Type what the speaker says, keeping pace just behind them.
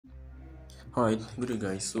Alright, good day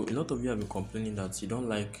guys. So a lot of you have been complaining that you don't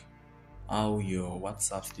like how your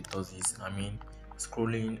WhatsApp status is.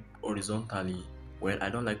 Scrolling horizontally. Well, I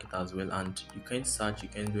don't like it as well, and you can't search, you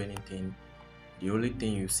can't do anything. The only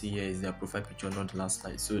thing you see here is their profile picture, not the last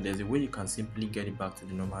slide. So there's a way you can simply get it back to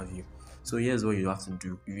the normal view. So here's what you have to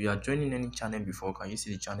do. If you are joining any channel before, can you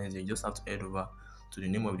see the channels? You just have to head over to the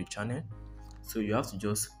name of the channel. So you have to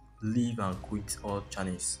just leave and quit all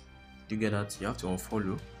channels. Do you get that? You have to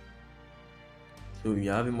unfollow. So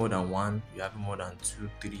you're having more than one, you're having more than two,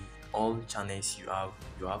 three, all channels you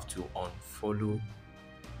have to unfollow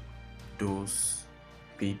those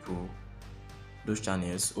people, those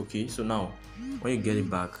channels. Okay, so now when you get it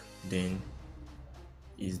back, then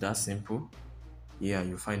is that simple? Yeah,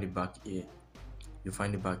 you find it back here. You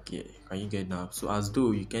find it back here. Can you get now? So as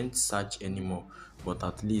though you can't search anymore, but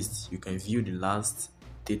at least you can view the last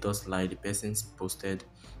status slide the person's posted,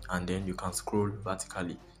 and then you can scroll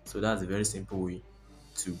vertically. So that's a very simple way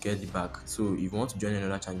to get it back. So if you want to join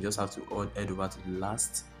another channel, you just have to head over to the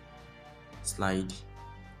last slide.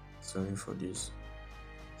 Sorry for this.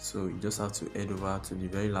 So you just have to head over to the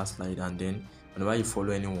very last slide, and then whenever you follow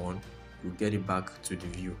anyone, you get it back to the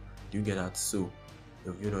view. Do you get that? So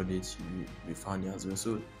your view updates you found it as well.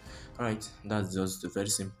 So alright, that's just a very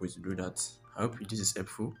simple way to do that. I hope this is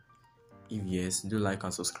helpful. If yes, do like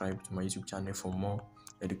and subscribe to my YouTube channel for more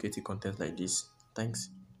educative content like this. Thanks.